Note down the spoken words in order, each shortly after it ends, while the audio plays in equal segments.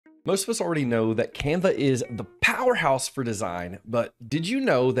Most of us already know that Canva is the powerhouse for design, but did you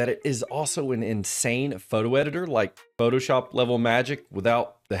know that it is also an insane photo editor like Photoshop level magic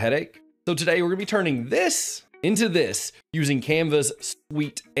without the headache? So today we're gonna be turning this into this using Canva's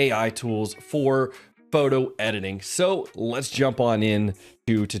sweet AI tools for photo editing. So let's jump on in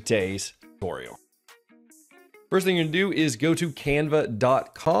to today's tutorial. First thing you're gonna do is go to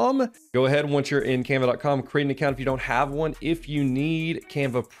canva.com. Go ahead, once you're in canva.com, create an account if you don't have one. If you need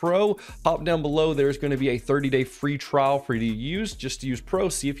Canva Pro, hop down below. There's gonna be a 30-day free trial for you to use. Just to use Pro,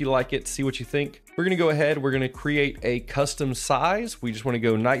 see if you like it, see what you think. We're gonna go ahead, we're gonna create a custom size. We just wanna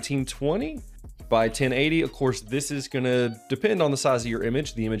go 1920 by 1080. Of course, this is gonna depend on the size of your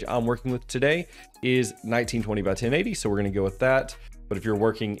image. The image I'm working with today is 1920 by 1080, so we're gonna go with that. But if you're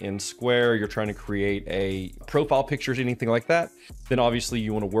working in Square, you're trying to create a profile pictures, anything like that, then obviously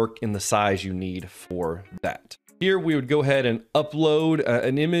you want to work in the size you need for that. Here we would go ahead and upload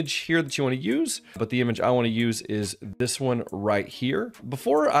an image here that you want to use, but the image I want to use is this one right here.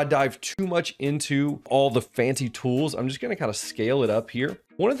 Before I dive too much into all the fancy tools, I'm just going to kind of scale it up here.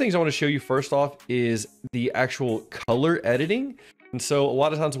 One of the things I want to show you first off is the actual color editing. And so a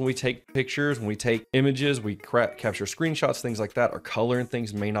lot of times when we take pictures, when we take images, we capture screenshots, things like that, our color and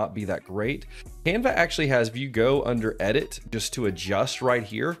things may not be that great. Canva actually has, if you go under edit, just to adjust right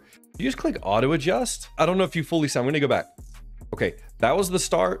here, you just click auto adjust. I don't know if you fully saw, I'm gonna go back. Okay, that was the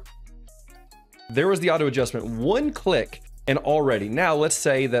start. There was the auto adjustment, one click and already. Now let's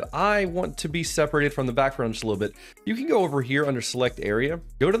say that I want to be separated from the background just a little bit. You can go over here under select area,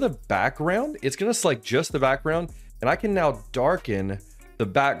 go to the background. It's gonna select just the background. And I can now darken the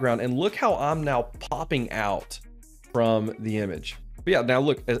background and look how I'm now popping out from the image. But yeah, now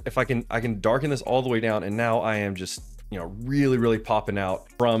look, if I can darken this all the way down, and now I am just, really popping out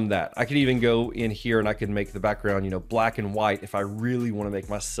from that. I could even go in here and I could make the background, black and white if I really want to make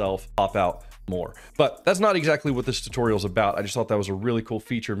myself pop out more. But that's not exactly what this tutorial is about. I just thought that was a really cool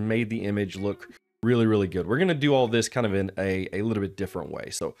feature, made the image look really good. We're going to do all this kind of in a little bit different way.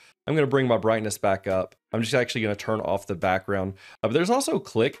 So I'm going to bring my brightness back up. I'm just actually going to turn off the background. But there's also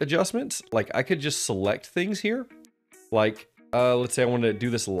click adjustments. Like I could just select things here. Like let's say I want to do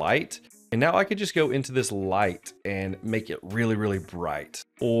this light. And now I could just go into this light and make it really bright.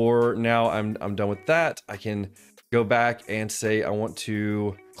 Or now I'm done with that. I can go back and say I want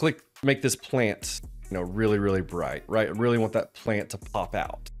to make this plant, really bright, right? I really want that plant to pop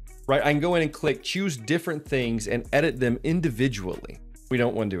out. Right, I can go in and click, choose different things and edit them individually. We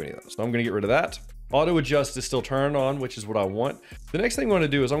don't want to do any of those. So I'm going to get rid of that. Auto adjust is still turned on, which is what I want. The next thing I want to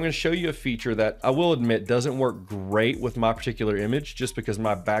do is I'm going to show you a feature that I will admit doesn't work great with my particular image just because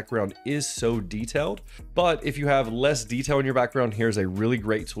my background is so detailed. But if you have less detail in your background, here's a really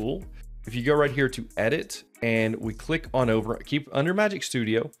great tool. If you go right here to edit and we click on over, keep under Magic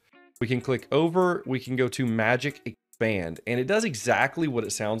Studio, we can click over, we can go to Magic Expand, and it does exactly what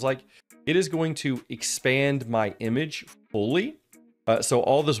it sounds like. It is going to expand my image fully. So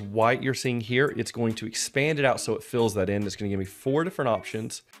all this white you're seeing here, it's going to expand it out so it fills that in. It's going to give me 4 different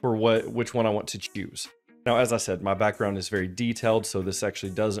options for which one I want to choose. Now, as I said, my background is very detailed, so this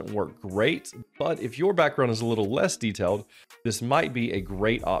actually doesn't work great. But if your background is a little less detailed, this might be a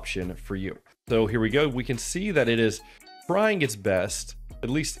great option for you. So here we go. We can see that it is trying its best. At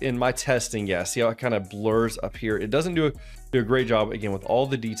least in my testing, yeah, see how it kind of blurs up here. It doesn't do a great job, again, with all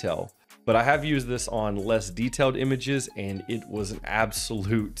the detail, but I have used this on less detailed images and it was an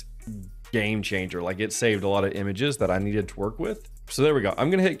absolute game changer. Like it saved a lot of images that I needed to work with. So there we go.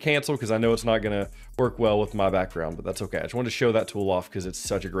 I'm gonna hit cancel because I know it's not gonna work well with my background, but that's okay. I just wanted to show that tool off because it's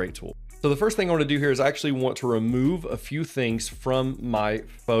such a great tool. So the first thing I want to do here is I actually want to remove a few things from my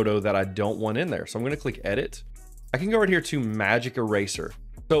photo that I don't want in there. So I'm gonna click edit. I can go right here to Magic Eraser.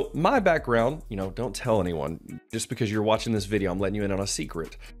 So my background, don't tell anyone, just because you're watching this video, I'm letting you in on a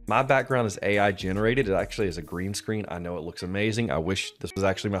secret. My background is AI generated. It actually is a green screen. I know it looks amazing. I wish this was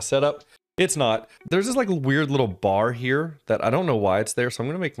actually my setup. It's not. There's this like weird little bar here that I don't know why it's there. So I'm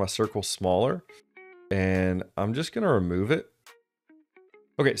going to make my circle smaller and I'm just going to remove it.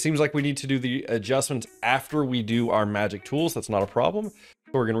 Okay, it seems like we need to do the adjustments after we do our magic tools. That's not a problem.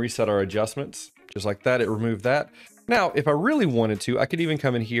 So we're going to reset our adjustments. Just like that, it removed that. Now, if I really wanted to, I could even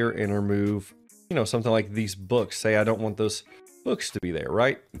come in here and remove, something like these books. Say I don't want those books to be there,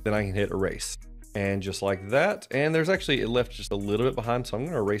 right? Then I can hit erase. And just like that. And there's actually, it left just a little bit behind, so I'm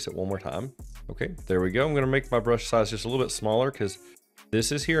going to erase it one more time. Okay, there we go. I'm going to make my brush size just a little bit smaller because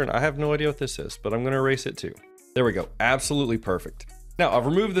this is here and I have no idea what this is, but I'm going to erase it too. There we go. Absolutely perfect. Now, I've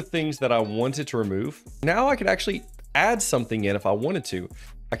removed the things that I wanted to remove. Now I can actually add something in if I wanted to.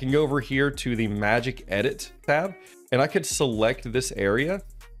 I can go over here to the Magic Edit tab and I could select this area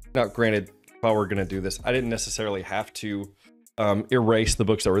Now, granted, if I were going to do this, I didn't necessarily have to erase the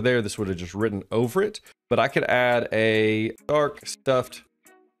books that were there. This would have just written over it, but I could add a dark stuffed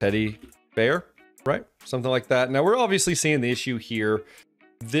teddy bear, right? Something like that. Now we're obviously seeing the issue here.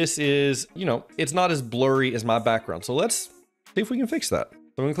 This is, you know, it's not as blurry as my background. So let's see if we can fix that. So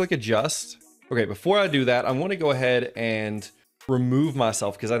I'm gonna click adjust. Okay, before I do that, I want to go ahead and remove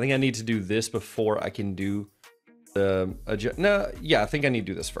myself because I think I need to do this before I can do the adjust. No, yeah, I think I need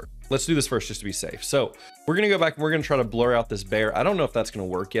to do this first. Let's do this first just to be safe. So we're gonna go back and we're gonna try to blur out this bear. I don't know if that's gonna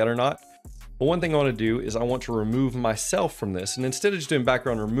work yet or not. But one thing I want to do is I want to remove myself from this. And instead of just doing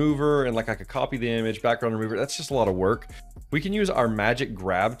background remover and like I could copy the image, background remover, that's just a lot of work. We can use our magic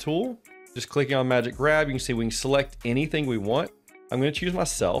grab tool. Just clicking on magic grab, you can see we can select anything we want. I'm going to choose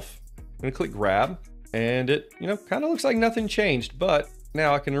myself. I'm going to click grab and it, you know, kind of looks like nothing changed, but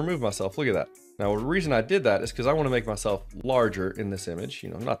now I can remove myself. Look at that. Now, the reason I did that is because I want to make myself larger in this image, you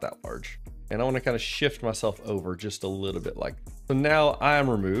know, not that large. And I want to kind of shift myself over just a little bit like, so now I am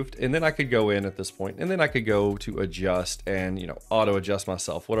removed and then I could go in at this point and then I could go to adjust and, you know, auto adjust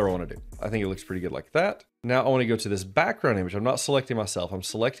myself, whatever I want to do. I think it looks pretty good like that. Now I want to go to this background image. I'm not selecting myself. I'm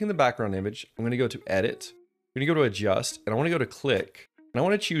selecting the background image. I'm going to go to edit. I'm going to go to adjust and I want to go to click and I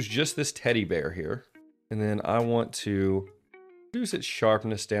want to choose just this teddy bear here. And then I want to reduce its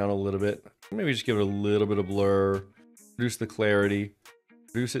sharpness down a little bit. Maybe just give it a little bit of blur, reduce the clarity.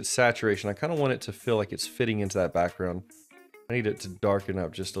 Reduce its saturation. I kind of want it to feel like it's fitting into that background. I need it to darken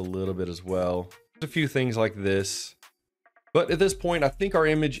up just a little bit as well. Just a few things like this. But at this point, I think our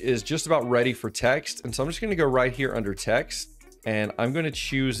image is just about ready for text. And so I'm just going to go right here under text. And I'm going to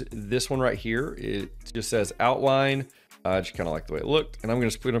choose this one right here. It just says outline. I just kind of like the way it looked. And I'm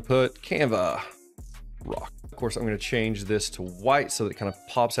just going to put Canva rock. Of course, I'm going to change this to white so that it kind of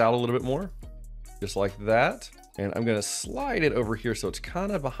pops out a little bit more. Just like that. And I'm going to slide it over here so it's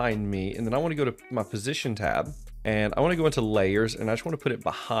kind of behind me. And then I want to go to my position tab and I want to go into layers and I just want to put it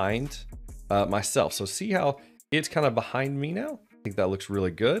behind myself. So see how it's kind of behind me now? I think that looks really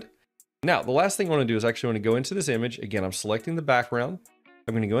good. Now, the last thing I want to do is actually want to go into this image. Again, I'm selecting the background.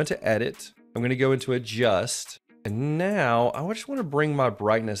 I'm going to go into edit. I'm going to go into adjust. And now I just want to bring my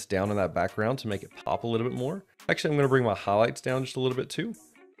brightness down in that background to make it pop a little bit more. Actually, I'm going to bring my highlights down just a little bit too.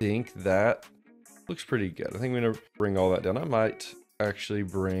 I think that looks pretty good. I think I'm going to bring all that down. I might actually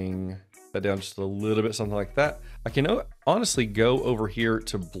bring that down just a little bit, something like that. I can honestly go over here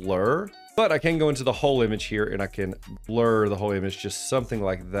to blur, but I can go into the whole image here and I can blur the whole image, just something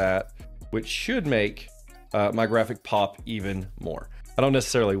like that, which should make my graphic pop even more. I don't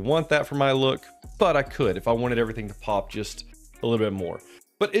necessarily want that for my look, but I could if I wanted everything to pop just a little bit more.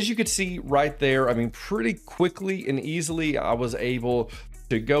 But as you could see right there, I mean, pretty quickly and easily, I was able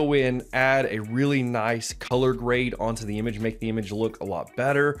to go in, add a really nice color grade onto the image, make the image look a lot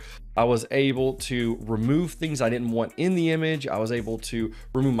better. I was able to remove things I didn't want in the image. I was able to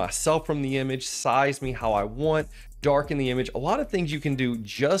remove myself from the image, size me how I want, darken the image. A lot of things you can do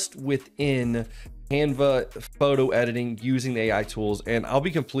just within Canva photo editing using the AI tools. And I'll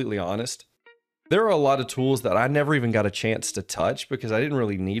be completely honest, there are a lot of tools that I never even got a chance to touch because I didn't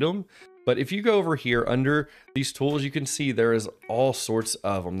really need them. But if you go over here under these tools, you can see there is all sorts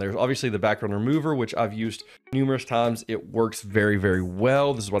of them. There's obviously the background remover, which I've used numerous times. It works very, very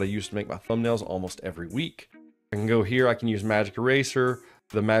well. This is what I use to make my thumbnails almost every week. I can go here. I can use magic eraser,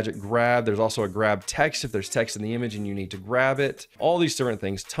 the magic grab. There's also a grab text if there's text in the image and you need to grab it. All these different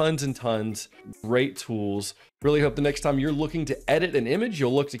things, tons and tons, great tools. Really hope the next time you're looking to edit an image,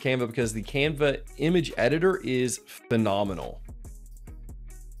 you'll look to Canva because the Canva image editor is phenomenal.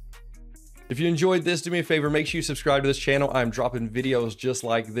 If you enjoyed this, do me a favor, make sure you subscribe to this channel. I'm dropping videos just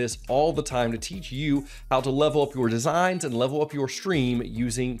like this all the time to teach you how to level up your designs and level up your stream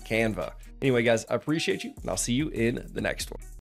using Canva. Anyway, guys, I appreciate you and I'll see you in the next one.